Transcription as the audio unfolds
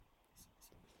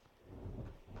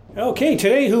Okay,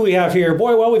 today who we have here?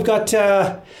 Boy, well, we've got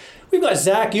Zach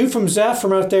Ufimzeff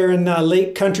from out there in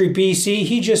Lake Country, BC.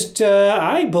 He just,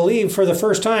 I believe, for the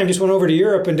first time, just went over to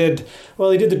Europe and he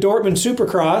did the Dortmund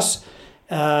Supercross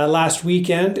last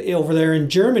weekend over there in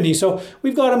Germany. So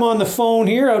we've got him on the phone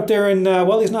here out there in,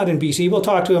 he's not in BC. We'll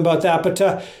talk to him about that. But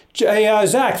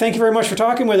Zach, thank you very much for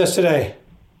talking with us today.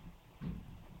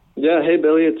 Yeah, hey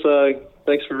Billy, it's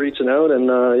thanks for reaching out, and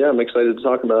I'm excited to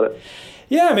talk about it.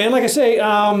 Yeah, man, like I say,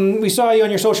 we saw you on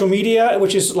your social media,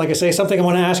 which is, like I say, something I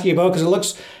want to ask you about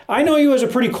because I know you as a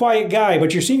pretty quiet guy,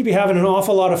 but you seem to be having an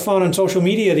awful lot of fun on social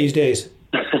media these days.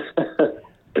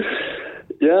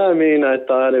 Yeah, I mean, I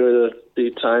thought it would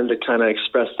be time to kind of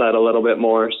express that a little bit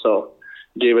more, so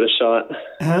gave it a shot.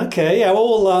 Okay, yeah,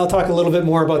 well, we'll talk a little bit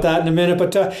more about that in a minute,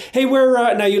 but hey,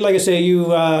 now you, like I say, you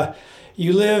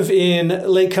live in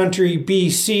Lake Country,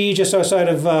 BC, just outside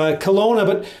of Kelowna,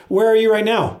 but where are you right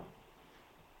now?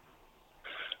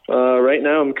 Right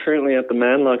now, I'm currently at the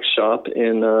Manluck shop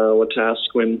in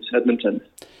Wetaskiwin, Edmonton.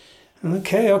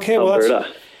 Okay. Alberta.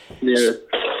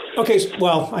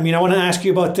 Well, I mean, I want to ask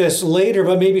you about this later,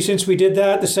 but maybe since we did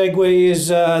that, the segue is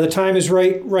the time is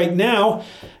right now.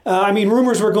 I mean,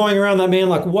 rumors were going around that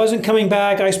Manluck wasn't coming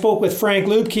back. I spoke with Frank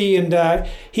Lubke, and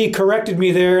he corrected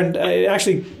me there. And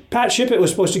actually, Pat Shippett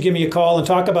was supposed to give me a call and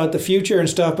talk about the future and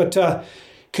stuff. But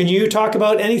can you talk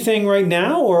about anything right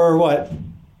now, or what?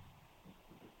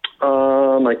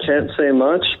 I can't say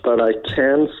much, but I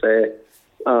can say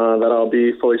that I'll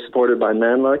be fully supported by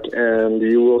Manluck, and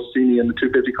you will see me in the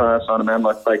 250 class on a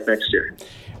Manluck bike next year.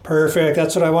 Perfect.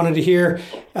 That's what I wanted to hear.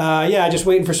 Just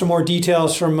waiting for some more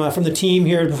details from the team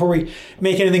here before we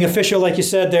make anything official, like you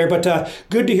said there. But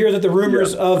good to hear that the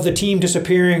rumors of the team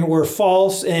disappearing were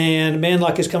false, and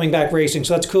Manluck is coming back racing.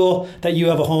 So that's cool that you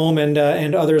have a home, and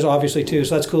others obviously too.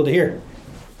 So that's cool to hear.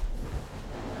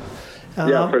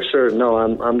 Yeah, for sure. No,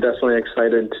 I'm definitely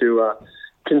excited to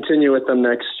continue with them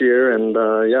next year, and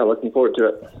looking forward to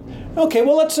it. Okay,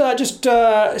 well, let's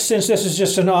since this is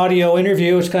just an audio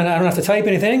interview, it's kind of, I don't have to type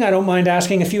anything. I don't mind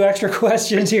asking a few extra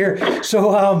questions here.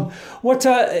 So, so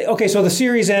the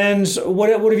series ends. What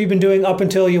have you been doing up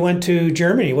until you went to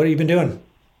Germany? What have you been doing?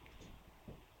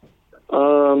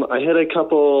 I had a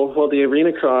couple. Well, the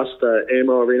Arena Cross, the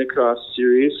AMO Arena Cross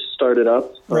series started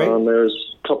up. Right. There's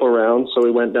a couple rounds, so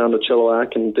we went down to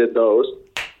Chilliwack and did those.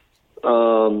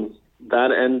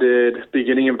 That ended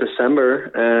beginning of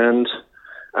December, and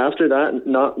after that,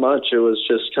 not much. It was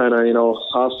just kind of,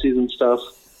 off-season stuff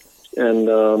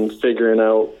and figuring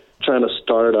out, trying to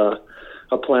start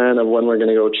a plan of when we're going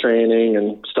to go training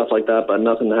and stuff like that, but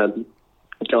nothing had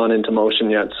gone into motion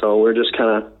yet, so we're just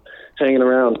kind of hanging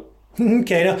around.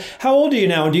 Okay, now, how old are you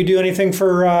now? Do you do anything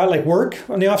for work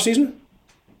on the off-season?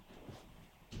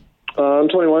 I'm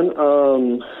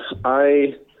 21.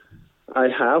 I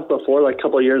have before, like a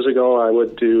couple of years ago, I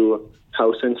would do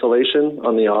house insulation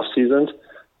on the off seasons.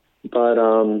 But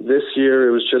this year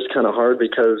it was just kind of hard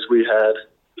because we had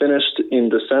finished in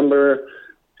December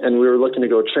and we were looking to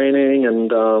go training,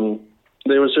 and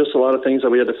there was just a lot of things that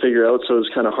we had to figure out. So it was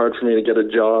kind of hard for me to get a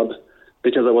job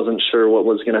because I wasn't sure what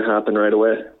was going to happen right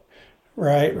away.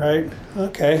 Right.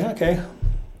 Okay.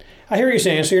 I hear what you're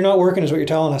saying. So you're not working is what you're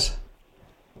telling us.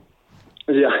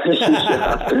 Yeah.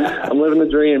 I'm living the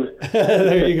dream.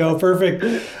 There you go.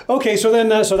 Perfect. Okay, so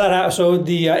then, so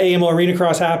the AMO Arena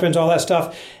Cross happens, all that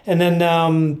stuff, and then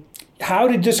how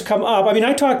did this come up? I mean,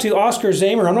 I talked to Oscar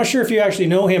Zamer. I'm not sure if you actually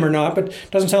know him or not, but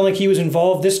it doesn't sound like he was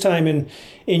involved this time in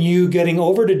you getting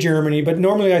over to Germany. But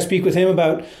normally I speak with him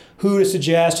about who to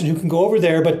suggest and who can go over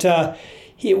there. But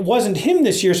it wasn't him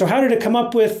this year. So how did this come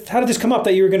up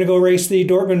that you were going to go race the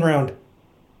Dortmund round?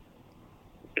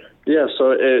 Yeah,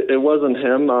 so it wasn't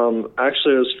him.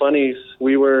 Actually, it was funny.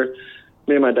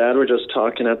 Me and my dad were just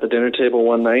talking at the dinner table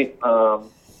one night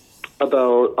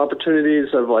about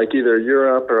opportunities of like either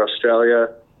Europe or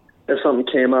Australia. If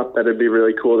something came up, that'd be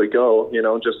really cool to go,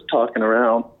 just talking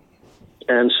around.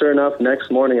 And sure enough,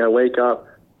 next morning I wake up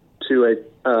to a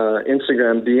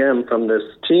Instagram DM from this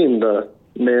team, the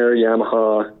Mayer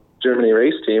Yamaha Germany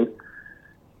race team.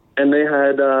 And they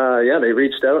had, they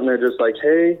reached out and they're just like,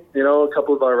 hey, a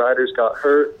couple of our riders got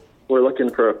hurt. We're looking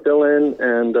for a fill-in,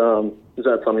 and is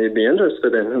that something you'd be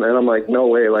interested in? And I'm like, no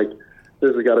way, like,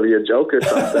 this has got to be a joke or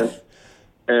something.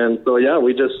 And so,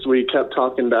 we kept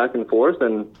talking back and forth,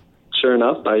 and sure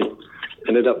enough, I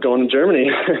ended up going to Germany.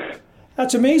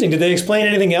 That's amazing. Did they explain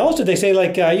anything else? Did they say,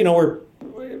 like,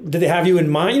 did they have you in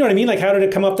mind? You know what I mean? Like, how did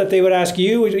it come up that they would ask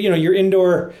you? Your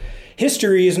indoor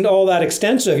history isn't all that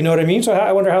extensive, you know what I mean? So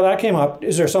I wonder how that came up.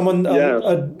 Is there someone,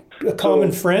 a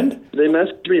common friend? They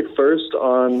messaged me first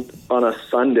on a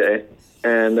Sunday,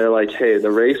 and they're like, hey,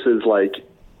 the race is like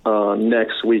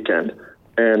next weekend,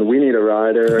 and we need a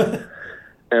rider.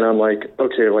 And I'm like,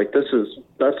 okay, like that's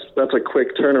a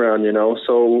quick turnaround, you know.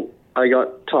 So I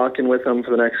got talking with him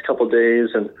for the next couple of days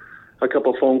and a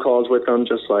couple phone calls with him,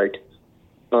 just like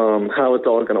how it's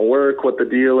all going to work, what the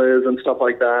deal is, and stuff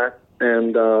like that.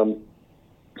 And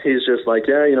he's just like,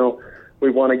 yeah, you know, we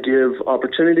want to give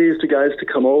opportunities to guys to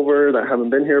come over that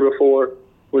haven't been here before.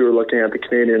 We were looking at the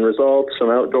Canadian results, some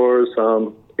outdoors,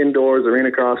 some indoors,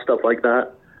 arena cross, stuff like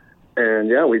that. And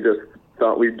yeah, we just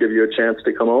thought we'd give you a chance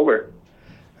to come over.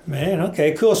 Man,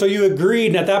 okay, cool. So you agreed,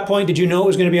 and at that point, did you know it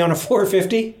was going to be on a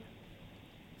 450?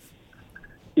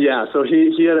 Yeah, so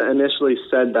he had initially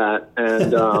said that,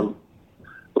 and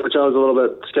which I was a little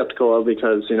bit skeptical of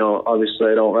because, you know,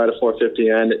 obviously I don't ride a 450,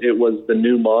 and it was the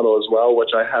new model as well, which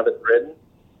I haven't ridden.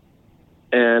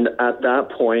 And at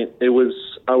that point, I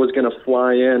was going to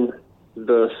fly in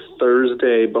the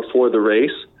Thursday before the race,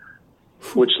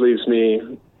 which leaves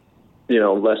me, you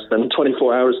know, less than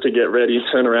 24 hours to get ready,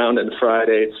 turn around, and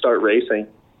Friday start racing.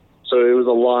 So it was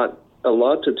a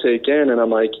lot to take in, and I'm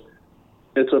like,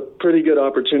 it's a pretty good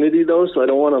opportunity though, so I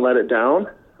don't want to let it down.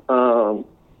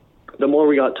 The more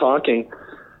we got talking,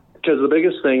 because the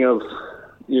biggest thing of,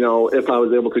 you know, if I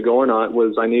was able to go or not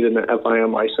was I needed an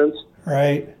FIM license.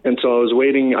 Right. And so I was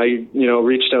waiting. I, you know,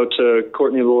 reached out to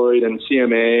Courtney Lloyd and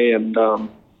CMA, and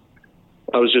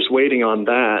I was just waiting on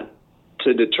that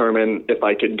to determine if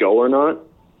I could go or not.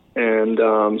 And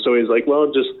so he's like,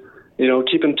 well, just, you know,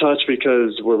 keep in touch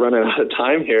because we're running out of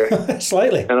time here.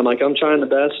 Slightly. And I'm like, I'm trying the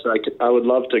best. I would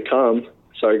love to come.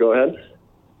 Sorry, go ahead.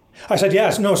 I said,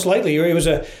 yes, no, slightly. It was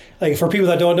like, for people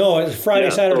that don't know, it was Friday,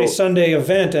 Saturday, Sunday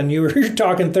event, and you're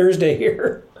talking Thursday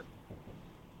here.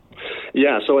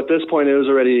 Yeah, so at this point, it was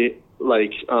already,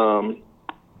 like,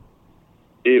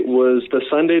 it was the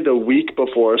Sunday the week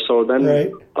before, so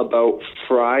then about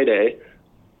Friday,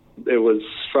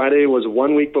 Friday was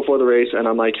 1 week before the race, and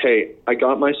I'm like, hey, I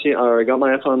got my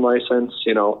F1 license,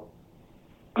 you know,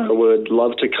 I would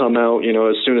love to come out, you know,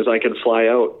 as soon as I could fly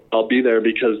out, I'll be there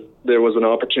because there was an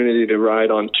opportunity to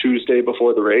ride on Tuesday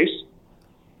before the race,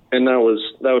 and that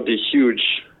would be huge,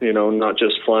 you know, not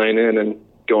just flying in and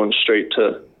going straight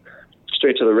to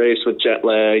the race with jet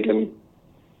lag and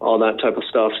all that type of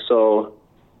stuff. So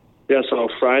yeah, so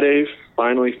Friday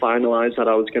finally finalized that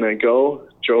I was going to go,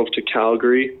 drove to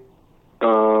Calgary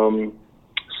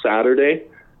Saturday,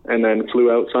 and then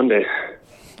flew out Sunday.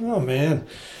 Oh, man.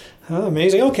 Oh,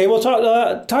 amazing. Okay, well,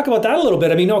 talk about that a little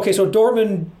bit. I mean, okay, so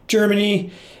Dortmund,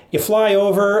 Germany, you fly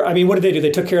over. I mean, what did they do? They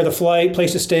took care of the flight,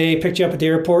 place to stay, picked you up at the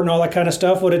airport and all that kind of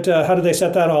stuff. How did they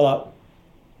set that all up?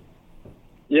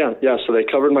 Yeah, so they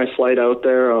covered my flight out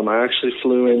there. I actually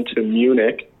flew into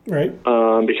Munich. Right.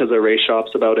 Because their race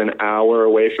shop's about an hour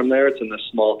away from there. It's in this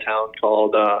small town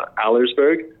called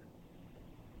Allersberg.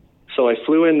 So I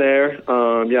flew in there.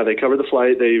 They covered the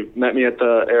flight. They met me at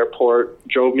the airport,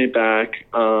 drove me back.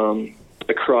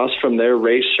 Across from their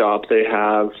race shop, they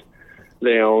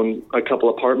own a couple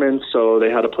apartments, so they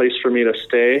had a place for me to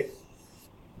stay.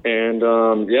 And, it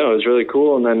was really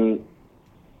cool. And then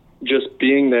just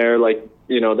being there, like,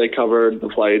 you know, they covered the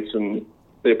flights and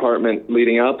the apartment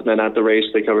leading up, and then at the race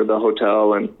they covered the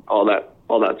hotel and all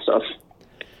that stuff.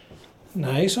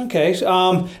 Nice. Okay.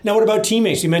 Now, what about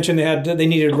teammates? You mentioned they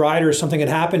needed riders. Something had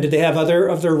happened. Did they have other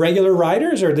of their regular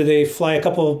riders, or did they fly a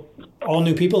couple all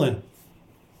new people in?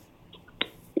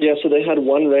 Yeah, so they had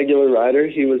one regular rider.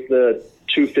 He was the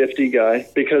 250 guy,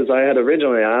 because I had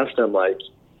originally asked him, like,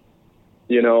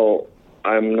 you know,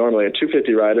 I'm normally a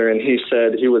 250 rider, and he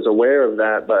said he was aware of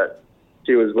that, but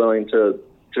he was willing to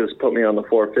just put me on the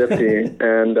 450.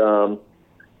 And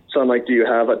so I'm like, do you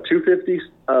have a 250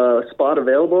 spot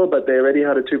available? But they already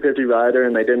had a 250 rider,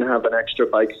 and they didn't have an extra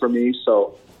bike for me,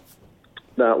 so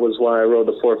that was why I rode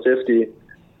the 450.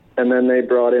 And then they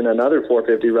brought in another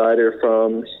 450 rider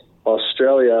from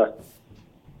Australia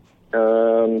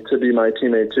to be my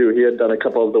teammate too. He had done a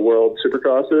couple of the World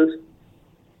Supercrosses.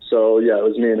 So yeah, it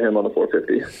was me and him on the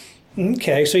 450.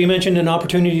 Okay, so you mentioned an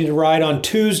opportunity to ride on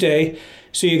Tuesday.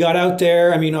 So you got out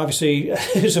there. I mean, obviously,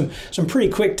 some pretty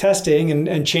quick testing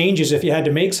and changes if you had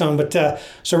to make some. But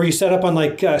so were you set up on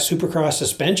like Supercross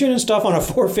suspension and stuff on a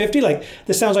 450? Like,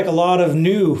 this sounds like a lot of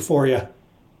new for you.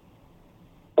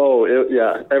 Oh,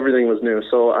 yeah, everything was new.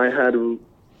 So I had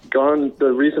gone.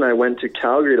 The reason I went to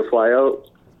Calgary to fly out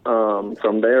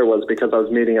from there was because I was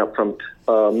meeting up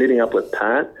with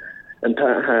Pat, and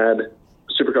Pat had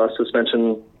Supercross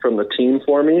suspension from the team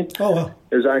for me. Oh, wow.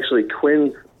 It was actually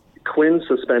Quinn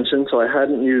suspension, so I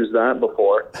hadn't used that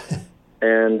before.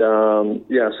 And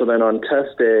so then on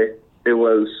test day, it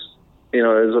was it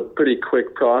was a pretty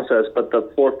quick process, but the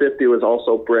 450 was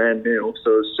also brand new.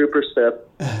 So it was super stiff.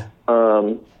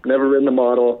 Never ridden the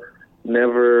model,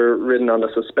 never ridden on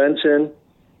the suspension.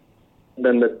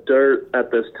 Then the dirt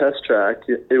at this test track,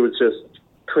 it was just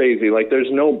crazy. Like,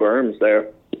 there's no berms there.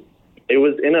 It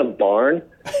was in a barn,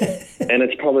 and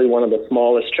it's probably one of the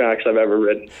smallest tracks I've ever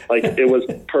ridden. Like, it was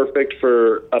perfect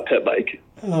for a pit bike.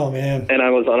 Oh, man. And I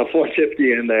was on a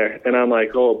 450 in there, and I'm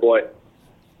like, oh, boy.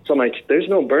 So I'm like, there's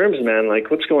no berms, man.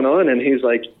 Like, what's going on? And he's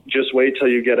like, just wait till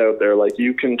you get out there. Like,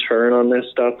 you can turn on this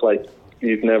stuff like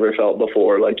you've never felt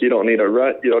before. Like, you don't need a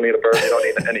rut. You don't need a berm. You don't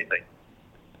need anything.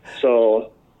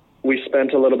 So we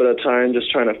spent a little bit of time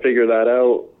just trying to figure that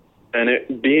out. And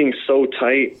it being so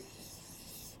tight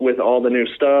with all the new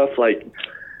stuff, like,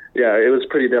 yeah, it was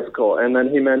pretty difficult. And then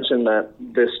he mentioned that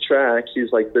this track,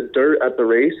 he's like, the dirt at the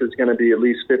race is going to be at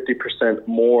least 50%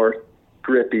 more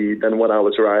grippy than what I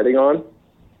was riding on.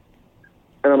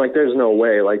 And I'm like, there's no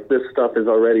way. Like, this stuff is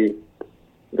already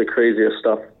the craziest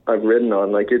stuff I've ridden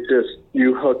on. Like, it just,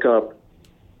 you hook up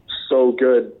so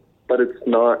good, but it's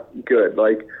not good.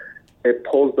 Like, it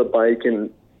pulls the bike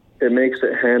and it makes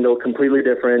it handle completely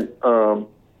different.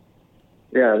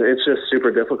 Yeah, it's just super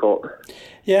difficult.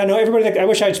 Yeah, no, everybody, I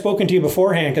wish I'd spoken to you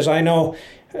beforehand, because I know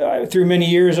through many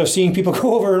years of seeing people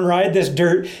go over and ride this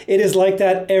dirt, it is like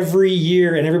that every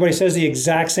year, and everybody says the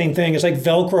exact same thing. It's like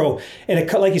Velcro, and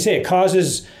it, like you say, it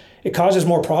causes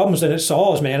more problems than it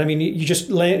solves, man. I mean, you just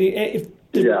land,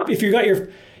 if you got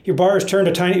your bars turned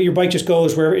a tiny, your bike just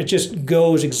goes where it just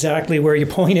goes exactly where you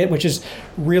point it, which is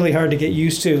really hard to get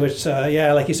used to. It's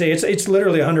yeah, like you say, it's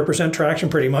literally 100% traction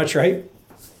pretty much, right?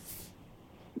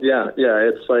 Yeah,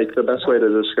 it's like the best way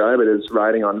to describe it is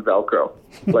riding on Velcro.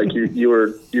 Like you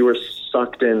were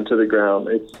sucked into the ground.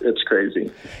 It's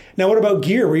crazy. Now, what about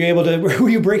gear? Were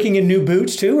you breaking in new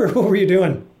boots too, or what were you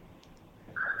doing?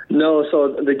 No,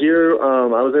 so the gear,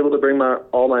 I was able to bring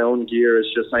all my own gear.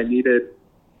 It's just I needed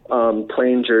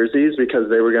plain jerseys because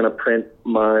they were going to print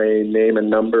my name and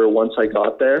number once I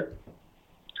got there.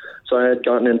 So I had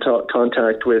gotten into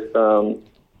contact with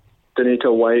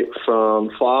Danica White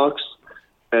from Fox,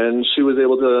 and she was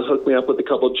able to hook me up with a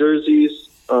couple jerseys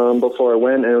before I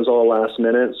went, and it was all last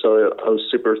minute, so I was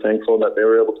super thankful that they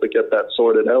were able to get that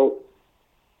sorted out.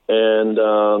 And,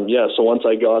 so once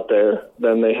I got there,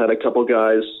 then they had a couple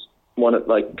guys,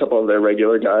 a couple of their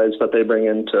regular guys that they bring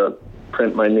in to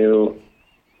print my new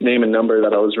name and number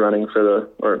that I was running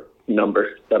number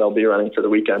that I'll be running for the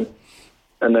weekend,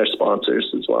 and their sponsors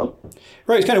as well.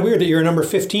 Right, it's kind of weird that you're number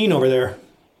 15 over there.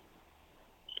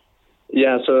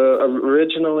 Yeah, so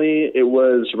originally it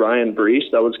was Ryan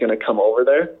Brees that was going to come over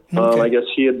there. Okay. I guess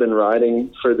he had been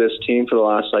riding for this team for the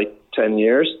last 10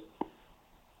 years.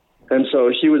 And so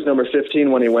he was number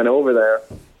 15 when he went over there.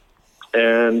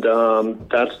 And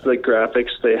that's the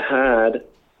graphics they had.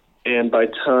 And by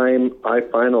time I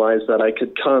finalized that I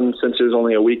could come, since it was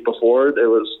only a week before,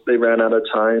 they ran out of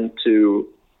time to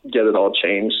get it all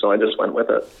changed. So I just went with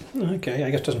it. Okay,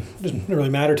 I guess it doesn't really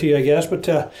matter to you, I guess,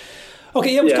 but...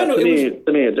 Okay, yeah, to me, it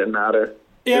didn't matter.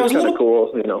 Yeah, it was kind of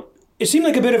cool, It seemed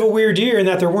like a bit of a weird year in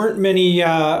that there weren't many.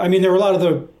 There were a lot of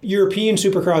the European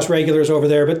Supercross regulars over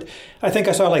there, but I think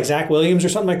I saw Zach Williams or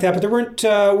something like that. But there weren't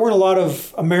a lot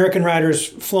of American riders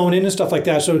flown in and stuff like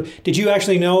that. So, did you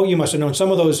actually know? You must have known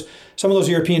some of those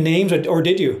European names, or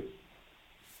did you?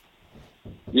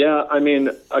 Yeah,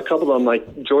 a couple of them,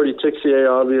 like Jordy Tixier,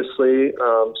 obviously,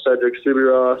 Cedric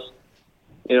Subiros,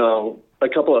 a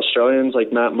couple of Australians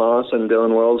like Matt Moss and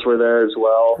Dylan Wells were there as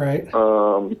well. Right.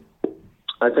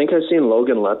 I think I've seen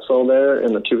Logan Letzel there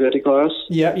in the 250 class.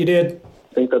 Yeah, you did.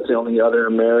 I think that's the only other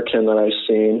American that I've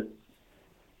seen.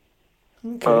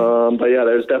 Okay. But yeah,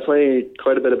 there's definitely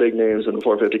quite a bit of big names in the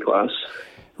 450 class.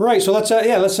 Right. So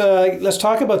let's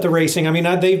talk about the racing.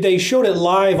 They showed it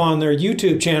live on their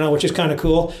YouTube channel, which is kind of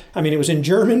cool. It was in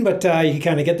German, but you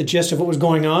kind of get the gist of what was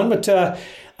going on. But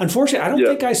unfortunately, I don't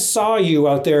think I saw you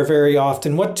out there very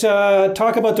often.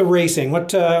 Talk about the racing. How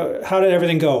did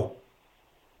everything go?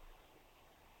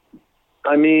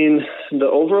 The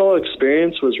overall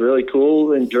experience was really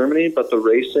cool in Germany, but the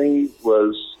racing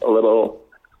was a little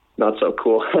not so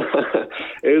cool.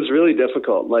 It was really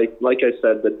difficult. Like I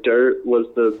said, the dirt was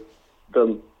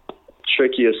the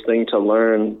trickiest thing to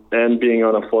learn, and being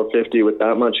on a 450 with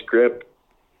that much grip,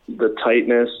 the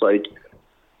tightness,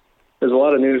 there's a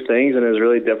lot of new things, and it was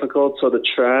really difficult. So the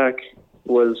track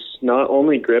was not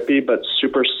only grippy, but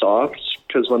super soft,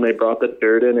 because when they brought the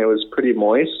dirt in, it was pretty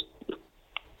moist.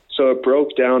 So it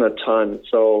broke down a ton.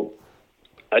 So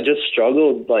I just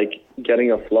struggled,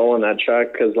 getting a flow on that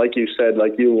track, because like you said,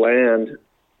 you land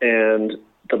and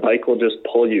the bike will just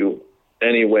pull you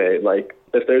anyway.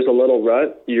 if there's a little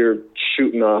rut, you're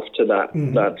shooting off to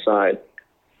that side.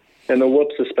 And the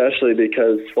whoops especially,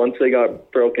 because once they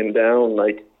got broken down,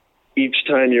 like each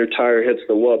time your tire hits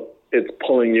the whoop, it's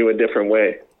pulling you a different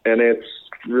way, and it's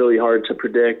really hard to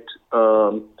predict.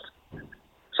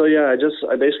 So yeah,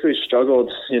 I basically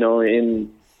struggled,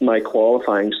 in my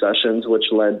qualifying sessions,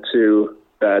 which led to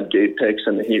bad gate picks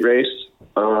in the heat race.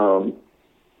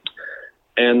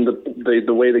 And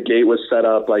the way the gate was set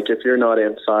up, like if you're not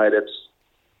inside, it's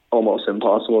almost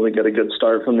impossible to get a good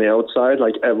start from the outside.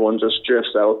 Like everyone just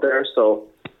drifts out there. So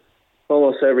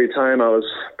almost every time I was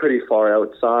pretty far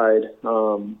outside.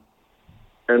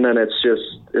 And then it's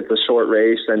a short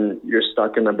race and you're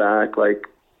stuck in the back. Like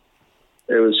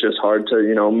it was just hard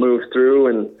to, move through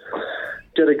and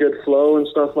get a good flow and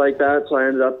stuff like that. So I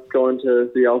ended up going to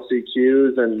the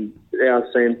LCQs, and yeah,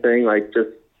 same thing, like just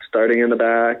starting in the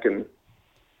back and,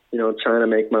 trying to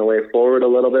make my way forward a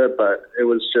little bit. But it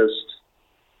was just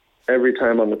every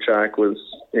time on the track was,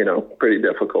 pretty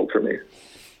difficult for me.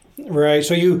 Right.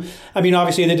 So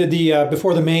obviously they did the,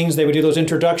 before the mains, they would do those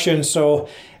introductions. So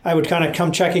I would kind of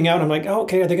come checking out and I'm like, oh,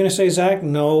 okay, are they going to say Zach?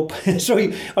 Nope. So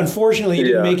unfortunately you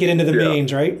didn't make it into the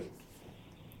mains, right?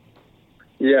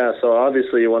 Yeah. So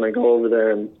obviously you want to go over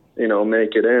there and,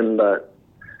 make it in, but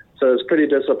so it's pretty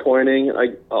disappointing.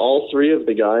 All three of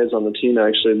the guys on the team,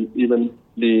 actually, even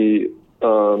the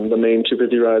main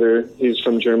 250 rider, he's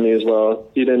from Germany as well.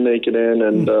 He didn't make it in,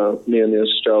 and me and the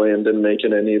Australian didn't make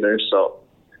it in either. So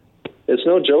it's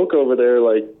no joke over there.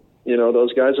 Like,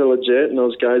 those guys are legit, and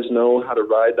those guys know how to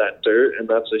ride that dirt, and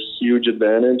that's a huge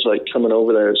advantage. Like coming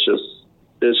over there, it's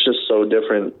just so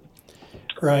different.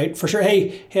 Right, for sure.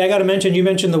 Hey, I got to mention, you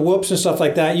mentioned the whoops and stuff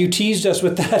like that. You teased us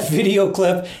with that video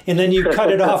clip, and then you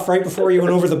cut it off right before you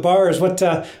went over the bars. What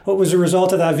was the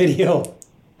result of that video?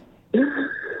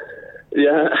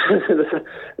 Yeah,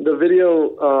 the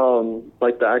video,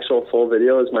 like the actual full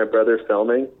video, is my brother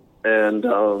filming. And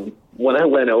when I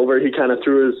went over, he kind of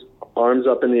threw his arms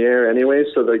up in the air anyway,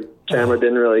 so the camera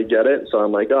didn't really get it. So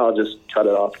I'm like, I'll just cut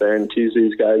it off there and tease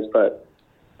these guys. But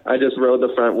I just rode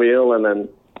the front wheel and then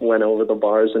went over the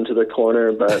bars into the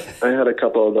corner. But I had a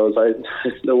couple of those.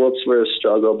 The whoops were a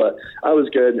struggle, but I was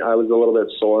good. I was a little bit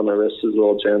sore. My wrist was a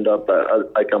little jammed up,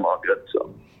 but I come on good,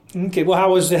 so. Okay, well,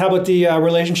 how about the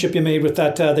relationship you made with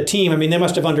the team? I mean, they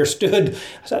must have understood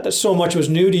that so much was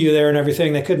new to you there and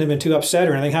everything. They couldn't have been too upset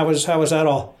or anything. How was that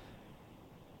all?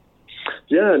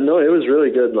 Yeah, no, it was really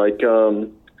good. Like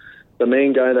the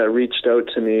main guy that reached out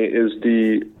to me is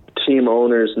the team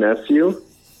owner's nephew,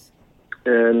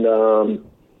 and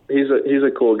he's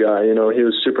a cool guy. He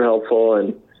was super helpful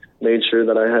and made sure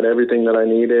that I had everything that I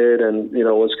needed, and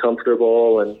was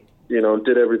comfortable, and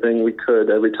did everything we could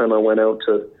every time I went out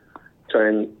to try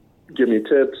and give me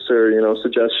tips or,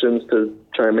 suggestions to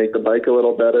try and make the bike a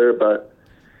little better. But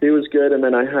he was good. And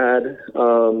then I had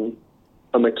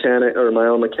a mechanic, or my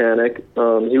own mechanic.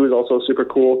 He was also super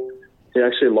cool. He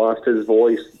actually lost his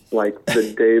voice like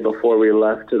the day before we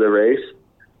left to the race.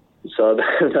 So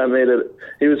that made it,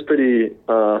 he was pretty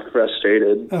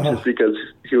frustrated just because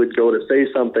he would go to say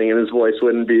something and his voice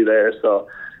wouldn't be there. So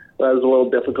that was a little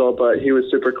difficult, but he was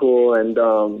super cool. And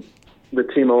the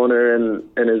team owner and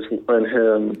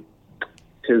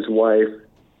his wife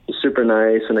was super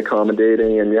nice and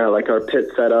accommodating. And yeah, like our pit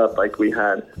setup, like we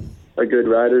had a good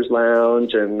rider's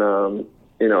lounge and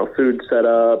food set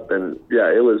up, and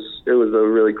yeah, it was a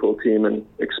really cool team and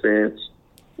experience.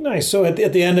 Nice. So at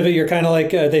the end of it, you're kind of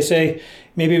like they say,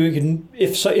 maybe we can,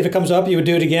 if it comes up, you would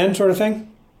do it again, sort of thing.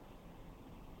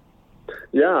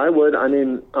 Yeah, I would. I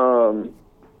mean,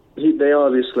 they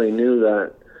obviously knew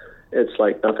that it's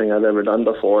like nothing I've ever done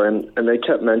before, and they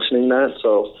kept mentioning that.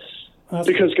 So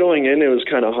because going in, it was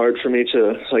kind of hard for me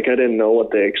to, like, I didn't know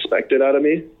what they expected out of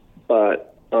me,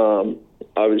 but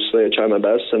obviously I tried my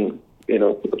best, and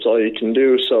that's all you can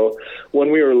do. So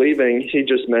when we were leaving, he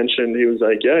just mentioned, he was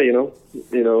like, yeah,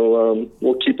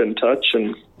 we'll keep in touch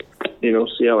and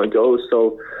see how it goes.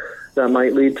 So that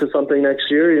might lead to something next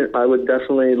year. I would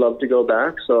definitely love to go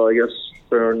back. So I guess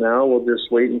for now, we'll just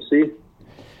wait and see.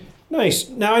 Nice.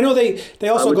 Now, I know they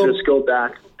also just go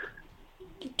back.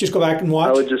 Just go back and watch?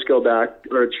 I would just go back,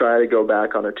 or try to go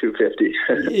back on a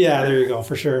 250. Yeah, there you go,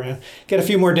 for sure, man. Get a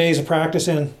few more days of practice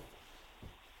in.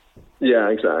 Yeah,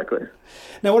 exactly.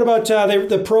 Now, what about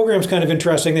the program's kind of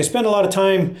interesting. They spend a lot of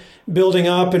time building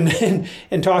up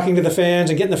and talking to the fans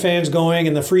and getting the fans going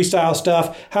and the freestyle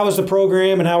stuff. How is the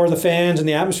program, and how are the fans and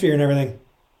the atmosphere and everything?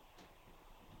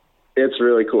 It's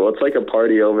really cool. It's like a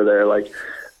party over there. Like,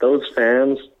 those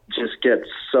fans just get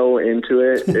so into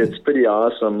it. It's pretty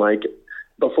awesome. Like,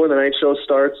 before the night show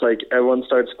starts, like, everyone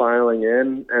starts filing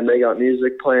in, and they got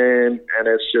music playing, and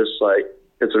it's just like,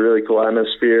 it's a really cool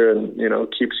atmosphere, and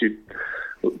keeps you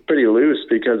pretty loose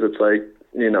because it's like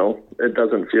it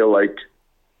doesn't feel like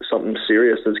something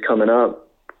serious is coming up.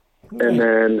 And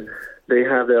then they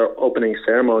have their opening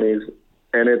ceremonies,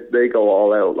 and they go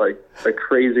all out, like a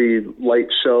crazy light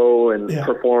show and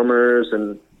performers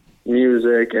and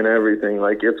music and everything.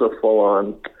 Like, it's a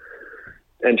full-on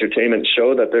entertainment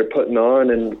show that they're putting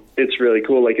on, and it's really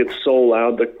cool. Like, it's so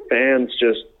loud, the fans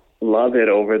just love it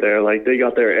over there. Like, they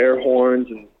got their air horns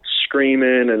and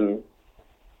screaming, and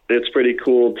it's pretty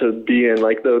cool to be in.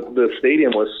 Like, the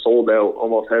stadium was sold out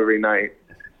almost every night,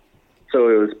 so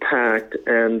it was packed.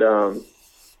 And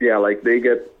like, they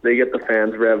get the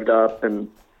fans revved up, and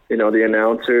the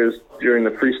announcers during the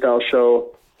freestyle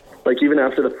show, like, even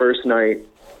after the first night,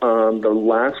 the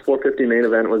last 450 main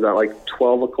event was at like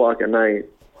 12 o'clock at night,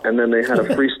 and then they had a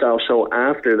freestyle show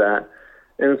after that,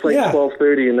 and it's like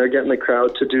 12:30, and they're getting the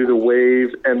crowd to do the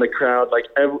wave, and the crowd, like,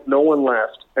 no one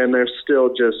left, and they're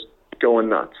still just going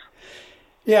nuts.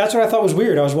 Yeah, that's what I thought was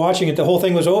weird. I was watching it, the whole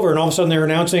thing was over, and all of a sudden they're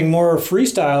announcing more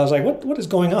freestyle. I was like, what is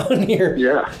going on here?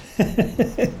 Yeah.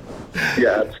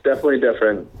 Yeah, it's definitely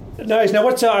different. Nice. Now,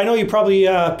 I know you probably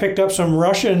picked up some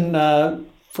Russian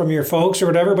from your folks or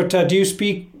whatever, but do you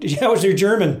speak, how was your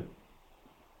German?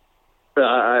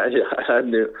 I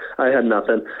had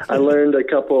nothing. I learned a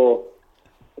couple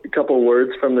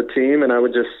words from the team, and I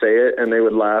would just say it, and they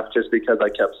would laugh just because I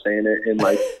kept saying it in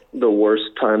like the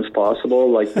worst times possible,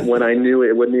 like when I knew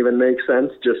it wouldn't even make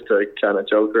sense, just to kind of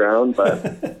joke around.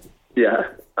 But yeah,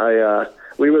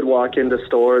 we would walk into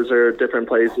stores or different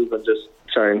places and just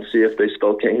try and see if they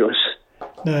spoke English.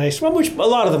 Nice. Well, which a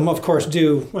lot of them, of course,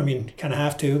 do. I mean, kind of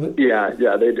have to. But yeah,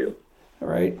 they do. All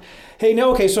right. Hey,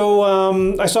 no, okay, so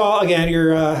I saw, again,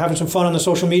 you're having some fun on the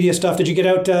social media stuff. Did you get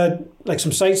out, like,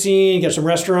 some sightseeing, get some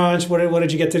restaurants? What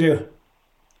did you get to do?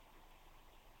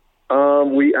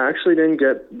 We actually didn't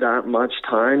get that much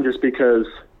time just because,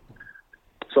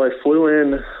 so I flew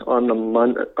in on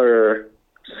the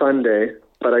Sunday,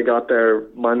 but I got there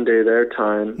Monday their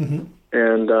time. Mm-hmm.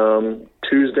 And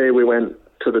Tuesday we went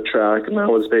to the track, and that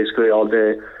was basically all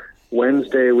day.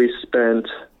 Wednesday we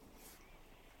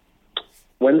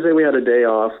had a day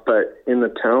off, but in the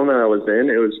town that I was in,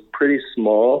 it was pretty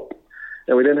small,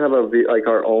 and we didn't have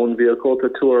our own vehicle to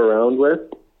tour around with.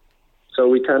 So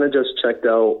we kind of just checked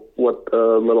out what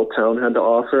the little town had to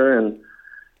offer, and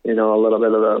a little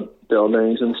bit of the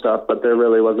buildings and stuff, but there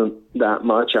really wasn't that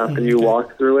much after you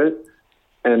walk through it.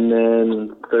 And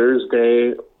then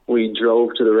Thursday we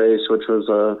drove to the race, which was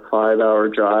a 5-hour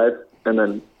drive, and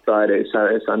then Friday,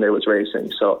 Saturday, Sunday was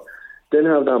racing. So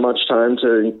didn't have that much time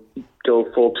to go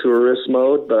full tourist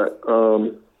mode, but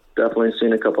definitely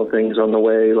seen a couple of things on the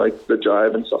way, like the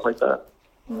drive and stuff like that.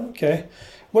 Okay.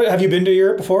 What, have you been to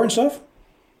Europe before and stuff?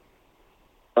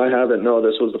 I haven't. No,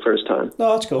 this was the first time.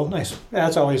 Oh, that's cool. Nice. Yeah,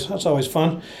 that's always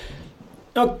fun.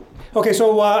 Oh, okay,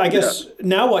 so I guess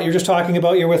now what? You're just talking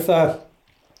about you're with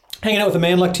hanging out with the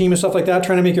Man Luck team and stuff like that,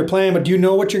 trying to make your plan. But do you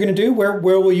know what you're going to do? Where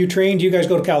will you train? Do you guys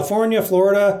go to California,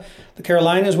 Florida, the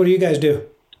Carolinas? What do you guys do?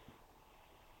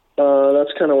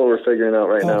 That's kind of what we're figuring out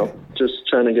right now. Just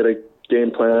trying to get a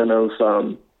game plan of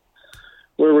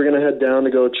where we're going to head down to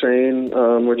go train.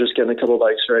 We're just getting a couple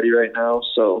bikes ready right now.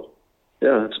 So,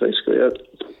 yeah, that's basically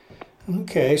it.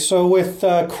 Okay, so with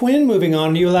Quinn moving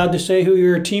on, are you allowed to say who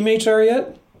your teammates are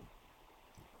yet?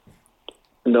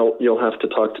 No, you'll have to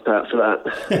talk to Pat for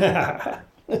that.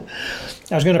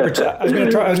 I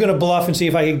was gonna bluff and see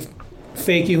if I could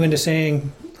fake you into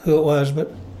saying who it was,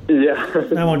 but yeah,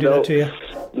 I won't do that to you.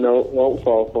 No, won't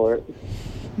fall for it.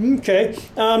 Okay.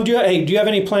 Do you have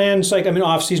any plans? Like, I mean,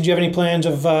 off season. Do you have any plans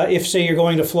of if, say, you're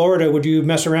going to Florida? Would you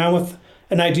mess around with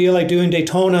an idea like doing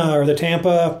Daytona or the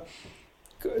Tampa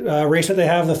race that they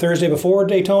have the Thursday before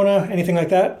Daytona? Anything like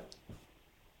that?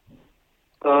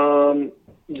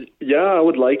 Yeah, I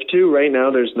would like to. Right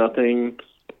now, there's nothing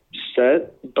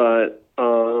set, but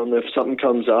if something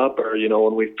comes up, or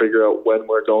when we figure out when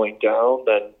we're going down,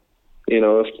 then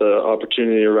if the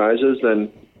opportunity arises, then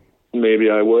maybe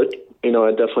I would.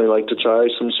 I'd definitely like to try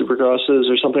some Supercrosses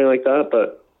or something like that,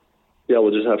 but yeah,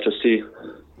 we'll just have to see.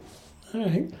 All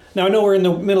right. Now I know we're in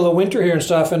the middle of winter here and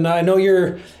stuff, and I know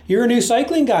you're a new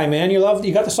cycling guy, man. You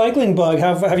got the cycling bug.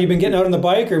 Have you been getting out on the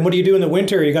bike, or what do you do in the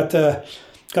winter? You got the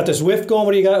Zwift going.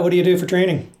 What do you got? What do you do for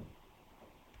training?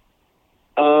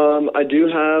 I do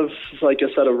have like a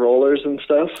set of rollers and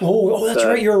stuff. Oh, that's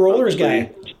right. You're a rollers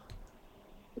guy.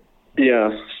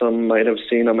 Yeah, some might have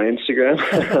seen on my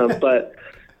Instagram, but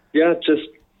yeah, just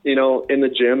in the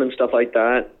gym and stuff like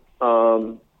that.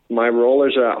 My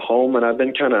rollers are at home, and I've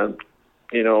been kind of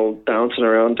bouncing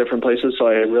around different places, so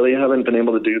I really haven't been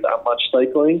able to do that much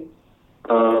cycling.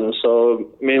 So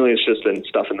mainly it's just been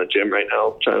stuff in the gym right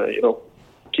now, trying to,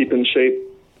 keep in shape.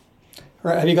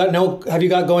 Right. Have you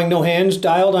got going no hands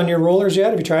dialed on your rollers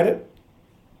yet? Have you tried it?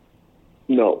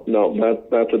 No,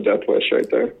 that's a death wish right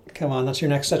there. Come on, that's your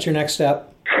next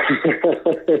step.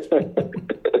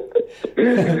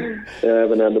 Yeah, I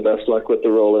haven't had the best luck with the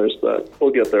rollers, but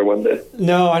we'll get there one day.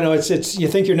 No, I know it's you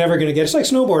think you're never going to get it. It's like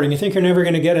snowboarding. You think you're never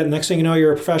going to get it, and next thing you know,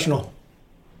 you're a professional.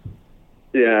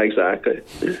 Yeah, exactly.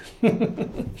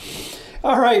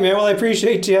 All right, man. Well, I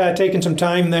appreciate you taking some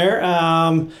time there.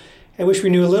 I wish we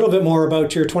knew a little bit more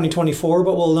about your 2024,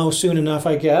 but we'll know soon enough,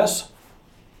 I guess.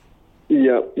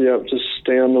 Yep. Just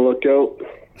stay on the lookout.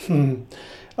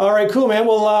 All right, cool, man.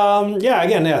 Well,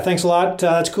 thanks a lot.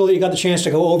 That's cool that you got the chance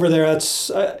to go over there. That's,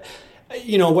 whether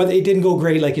it didn't go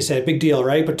great, like you said, big deal,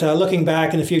 right? But looking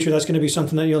back in the future, that's going to be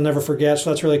something that you'll never forget. So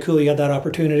that's really cool you got that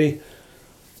opportunity.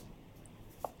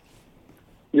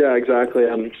 Yeah, exactly.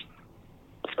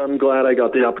 I'm glad I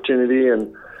got the opportunity,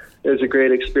 and it was a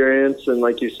great experience. And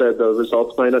like you said, the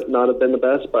results might not have been the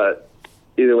best, but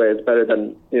either way, it's better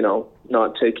than,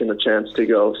 not taking the chance to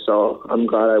go. So I'm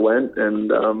glad I went, and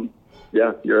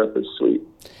Europe is sweet.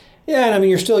 Yeah, and I mean,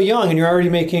 you're still young, and you're already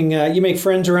making, you make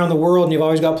friends around the world, and you've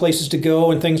always got places to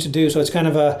go and things to do. So it's kind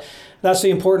of that's the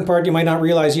important part you might not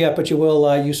realize yet, but you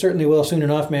will, you certainly will soon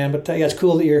enough, man. But it's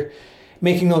cool that you're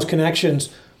making those connections.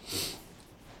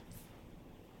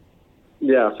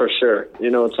 Yeah, for sure.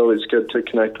 It's always good to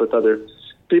connect with other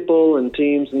people and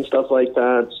teams and stuff like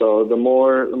that. So the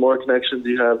more connections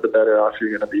you have, the better off you're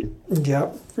going to be.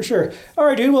 Yeah, for sure. All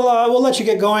right, dude. Well, we'll let you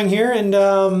get going here, and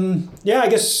I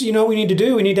guess what we need to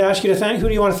do. We need to ask you to thank. Who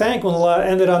do you want to thank? We'll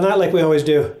end it on that, like we always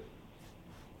do.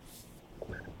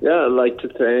 Yeah, I'd like to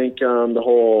thank the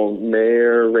whole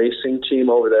Mayor Racing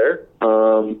team over there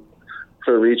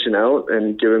for reaching out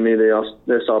and giving me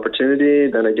this opportunity.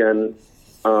 Then again,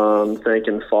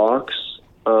 thanking Fox,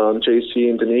 JC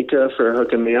and Danica for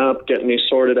hooking me up, getting me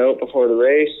sorted out before the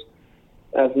race,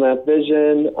 having that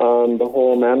vision, the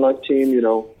whole Manluck team,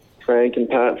 Frank and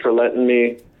Pat for letting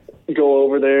me go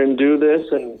over there and do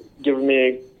this and giving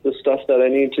me the stuff that I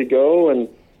need to go, and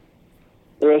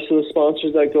the rest of the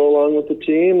sponsors that go along with the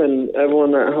team and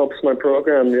everyone that helps my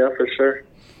program. Yeah, for sure.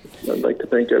 I'd like to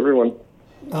thank everyone.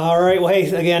 All right. Well, hey,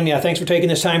 again, thanks for taking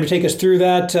this time to take us through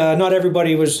that. Not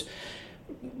everybody was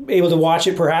able to watch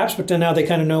it perhaps, but then now they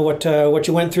kind of know what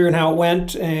you went through and how it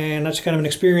went, and that's kind of an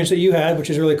experience that you had, which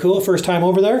is really cool. First time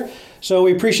over there. So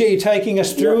we appreciate you taking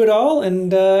us through it all,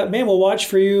 and man, we'll watch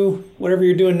for you whatever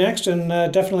you're doing next, and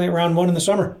definitely at round 1 in the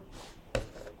summer.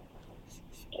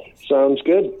 Sounds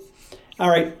good. All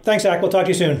right. Thanks, Zach. We'll talk to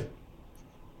you soon.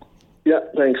 Yeah,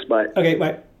 thanks. Bye. Okay,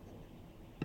 bye.